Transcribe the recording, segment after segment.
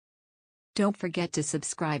Don't forget to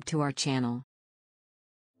subscribe to our channel.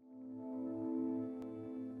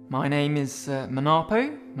 My name is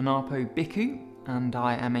Manapo Bhikkhu, and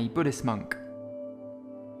I am a Buddhist monk.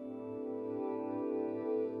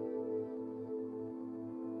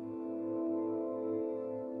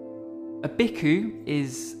 A bhikkhu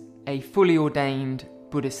is a fully ordained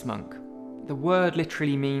Buddhist monk. The word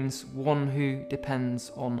literally means one who depends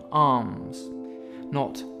on alms.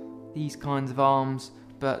 Not these kinds of alms,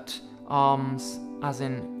 but alms as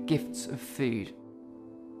in gifts of food.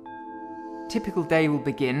 Typical day will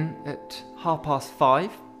begin at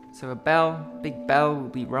 5:30, so a big bell will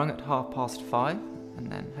be rung at 5:30,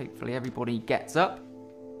 and then hopefully everybody gets up.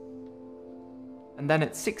 And then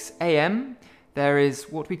at 6 AM there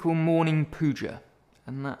is what we call morning puja,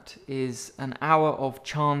 and that is an hour of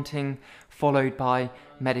chanting followed by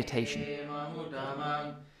meditation.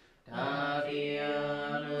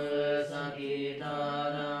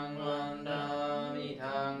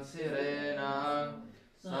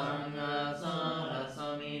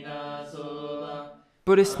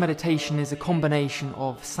 Buddhist meditation is a combination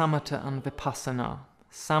of samatha and vipassana.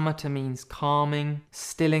 Samatha means calming,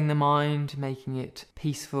 stilling the mind, making it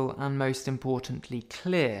peaceful and, most importantly,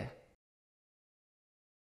 clear.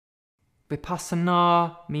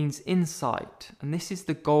 Vipassana means insight, and this is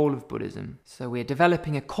the goal of Buddhism. So we're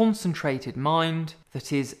developing a concentrated mind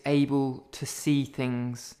that is able to see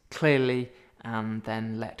things clearly and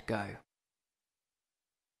then let go.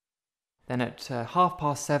 Then at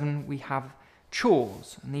 7:30 we have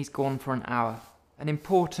chores, and these go on for an hour. An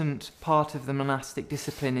important part of the monastic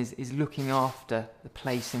discipline is looking after the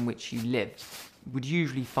place in which you live. You would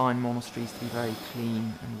usually find monasteries to be very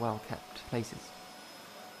clean and well-kept places.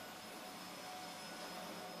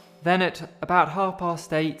 Then at about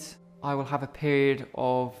 8:30, I will have a period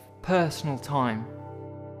of personal time.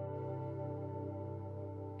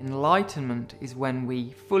 Enlightenment is when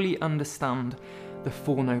we fully understand the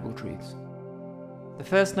Four Noble Truths. The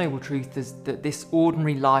first noble truth is that this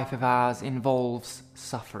ordinary life of ours involves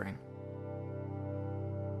suffering.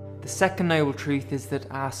 The second noble truth is that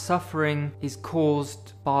our suffering is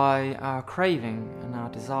caused by our craving and our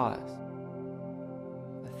desires.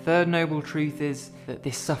 The third noble truth is that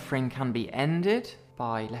this suffering can be ended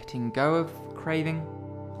by letting go of craving.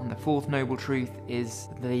 And the fourth noble truth is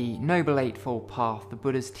the Noble Eightfold Path, the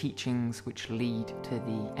Buddha's teachings which lead to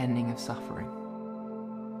the ending of suffering.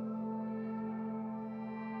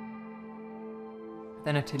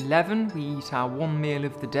 Then at 11 we eat our one meal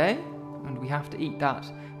of the day, and we have to eat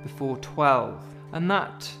that before 12. And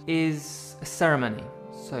that is a ceremony,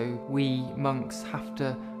 so we monks have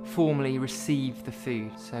to formally receive the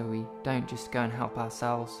food, so we don't just go and help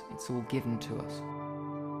ourselves, it's all given to us.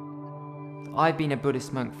 I've been a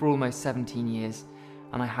Buddhist monk for almost 17 years,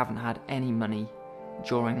 and I haven't had any money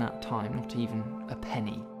during that time, not even a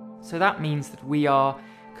penny. So that means that we are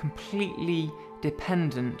completely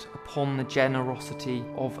dependent upon the generosity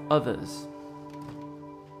of others.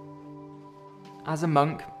 As a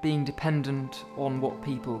monk, being dependent on what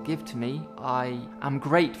people give to me, I am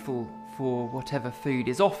grateful for whatever food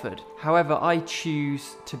is offered. However, I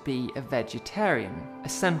choose to be a vegetarian. A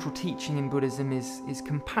central teaching in Buddhism is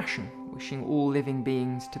compassion, wishing all living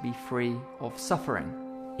beings to be free of suffering.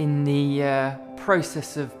 In the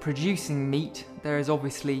process of producing meat, there is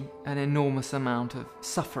obviously an enormous amount of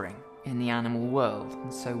suffering in the animal world,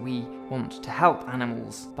 and so we want to help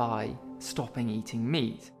animals by stopping eating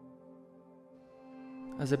meat.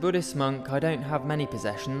 As a Buddhist monk, I don't have many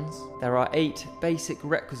possessions. There are 8 basic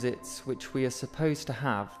requisites which we are supposed to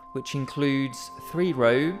have, which includes 3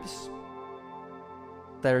 robes,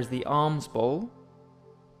 there is the alms bowl,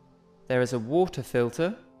 there is a water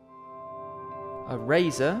filter, a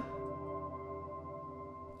razor,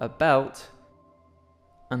 a belt,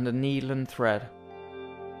 and a needle and thread.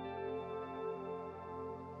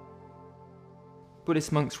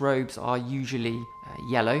 Buddhist monks' robes are usually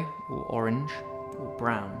yellow or orange or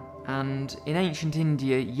brown, and in ancient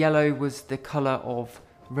India yellow was the colour of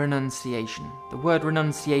renunciation. The word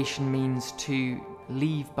renunciation means to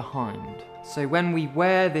leave behind. So when we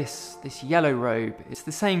wear this yellow robe, it's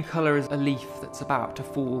the same colour as a leaf that's about to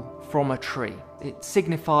fall from a tree. It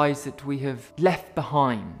signifies that we have left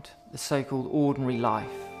behind the so-called ordinary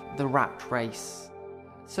life, the rat race.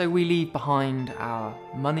 So we leave behind our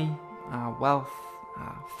money, our wealth,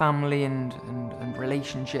 our family and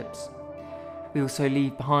relationships. We also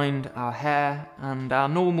leave behind our hair and our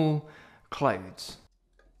normal clothes.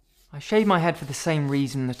 I shave my head for the same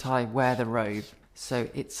reason that I wear the robe, so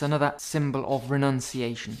it's another symbol of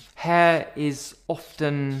renunciation. Hair is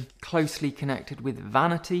often closely connected with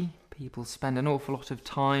vanity. People spend an awful lot of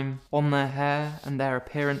time on their hair and their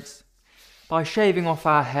appearance. By shaving off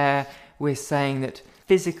our hair, we're saying that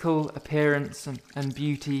physical appearance and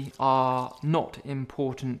beauty are not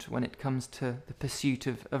important when it comes to the pursuit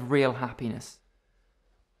of real happiness.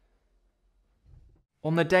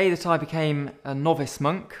 On the day that I became a novice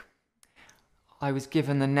monk, I was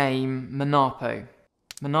given the name Manapo.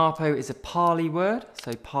 Manapo is a Pali word,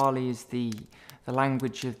 so Pali is the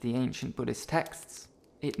language of the ancient Buddhist texts.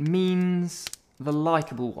 It means the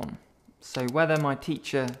likeable one. So whether my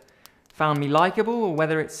teacher found me likeable or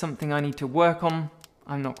whether it's something I need to work on,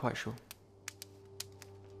 I'm not quite sure.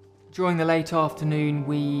 During the late afternoon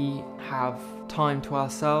we have time to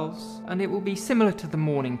ourselves, and it will be similar to the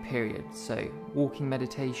morning period, so walking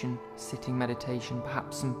meditation, sitting meditation,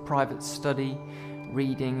 perhaps some private study,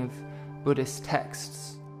 reading of Buddhist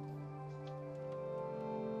texts.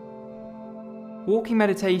 Walking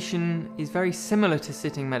meditation is very similar to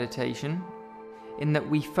sitting meditation in that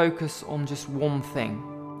we focus on just one thing.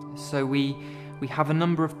 So we have a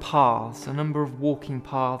number of paths, a number of walking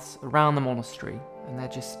paths around the monastery, and they're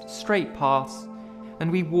just straight paths,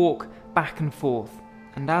 and we walk back and forth.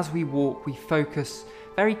 And as we walk, we focus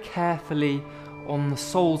very carefully on the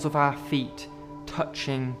soles of our feet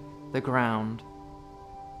touching the ground.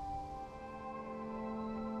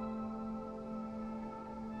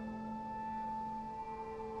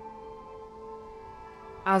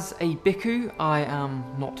 As a bhikkhu, I am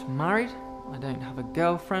not married, I don't have a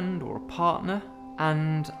girlfriend or a partner,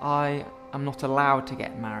 and I am not allowed to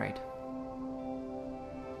get married.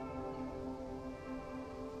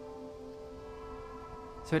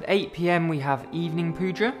 So at 8 p.m. we have evening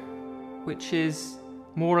puja, which is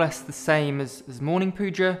more or less the same as morning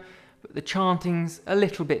puja, but the chanting's a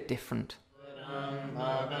little bit different.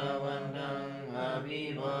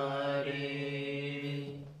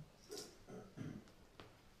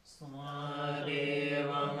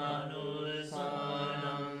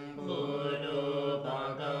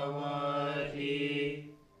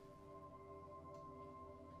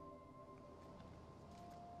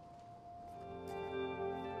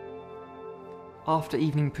 After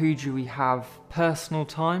evening puja we have personal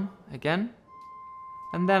time again,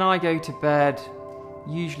 and then I go to bed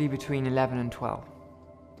usually between 11 and 12.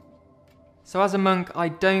 So as a monk I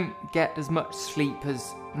don't get as much sleep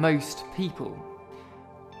as most people.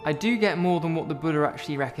 I do get more than what the Buddha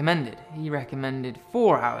actually recommended. He recommended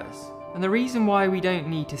 4 hours. And the reason why we don't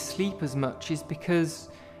need to sleep as much is because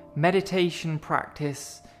meditation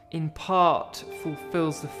practice in part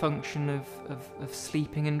fulfills the function of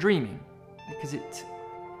sleeping and dreaming, because it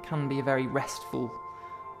can be a very restful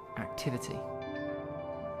activity.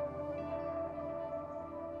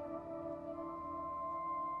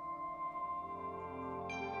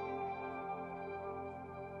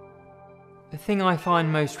 The thing I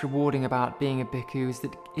find most rewarding about being a bhikkhu is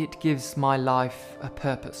that it gives my life a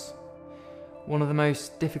purpose. One of the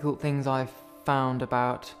most difficult things I've found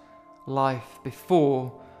about life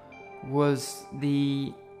before was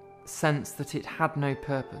the sense that it had no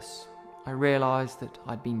purpose. I realised that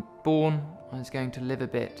I'd been born, I was going to live a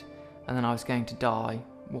bit, and then I was going to die.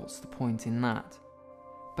 What's the point in that?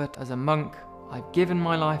 But as a monk, I've given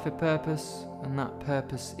my life a purpose, and that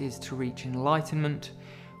purpose is to reach enlightenment,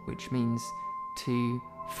 which means to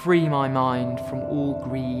free my mind from all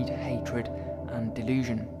greed, hatred, and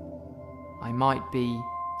delusion. I might be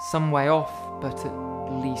some way off, but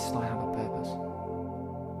at least I have a purpose.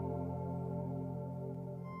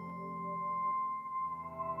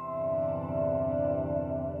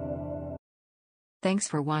 Thanks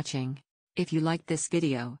for watching. If you liked this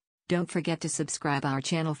video, don't forget to subscribe our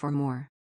channel for more.